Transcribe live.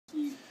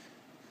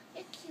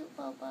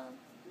Bobo.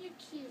 You're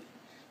cute.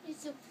 You're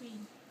so pretty.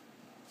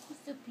 You're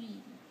so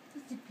pretty.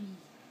 You're so pretty.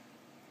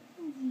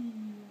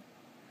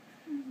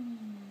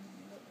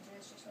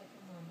 That's just like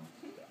your mama.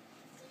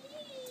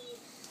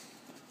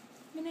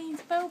 My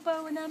name's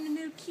Bobo and I'm the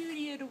new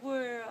cutie of the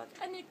world.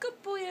 I'm the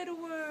good boy of the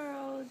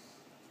world.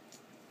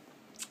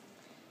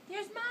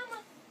 Here's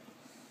Mama.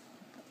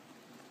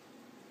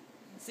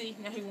 See,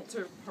 now he wants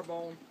her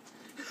bone.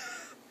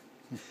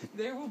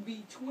 There will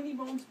be 20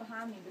 bones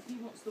behind me, but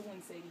he wants the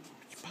one Sadie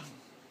has.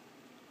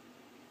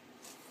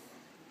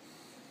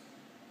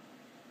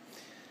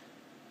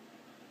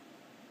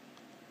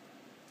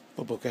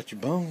 Bobo got your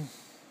bone.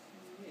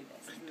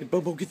 Did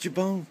Bobo get your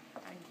bone? I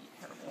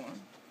get her one.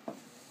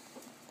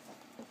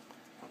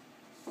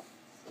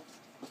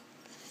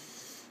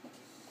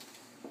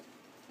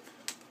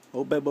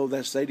 Oh, Bobo,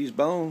 that's Sadie's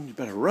bone. You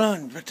better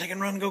run. You better take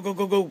and run. Go, go,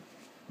 go, go.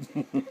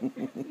 Yeah.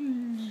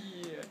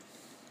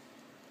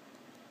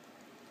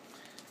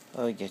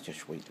 Oh, you got your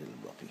sweet little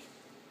puppy.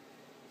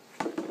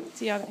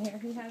 See all that hair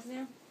he has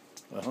now?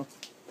 Uh-huh.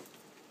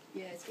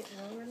 Yeah, it's getting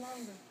longer and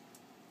longer.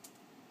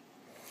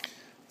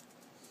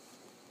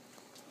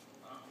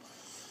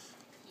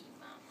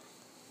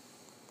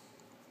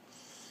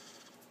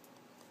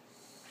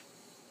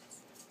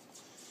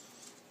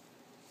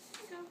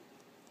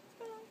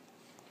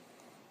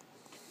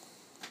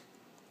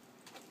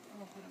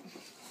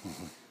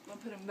 I'm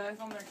gonna put them both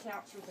on their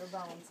couch with their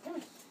bones. Come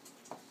here.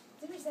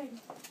 Come here,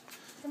 Sadie.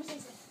 Come here,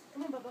 Sadie.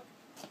 Come on, Bubba.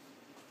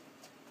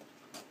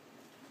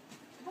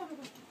 Come on,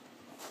 Bubba.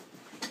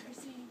 Here,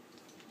 see.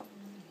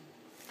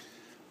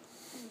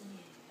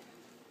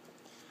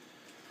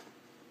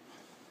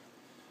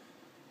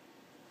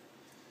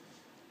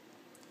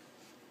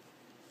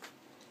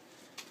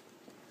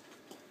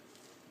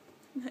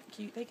 Isn't that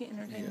cute? They can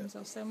entertain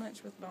themselves so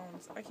much with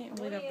bones. I can't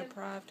believe I've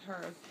deprived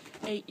her of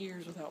 8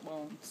 years without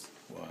bones.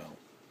 Wow.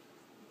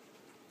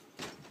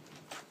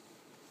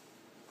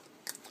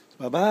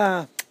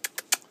 Bye-bye.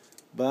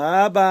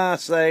 Bye-bye,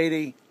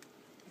 Sadie.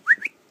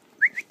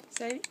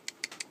 Sadie?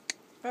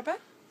 Bye-bye.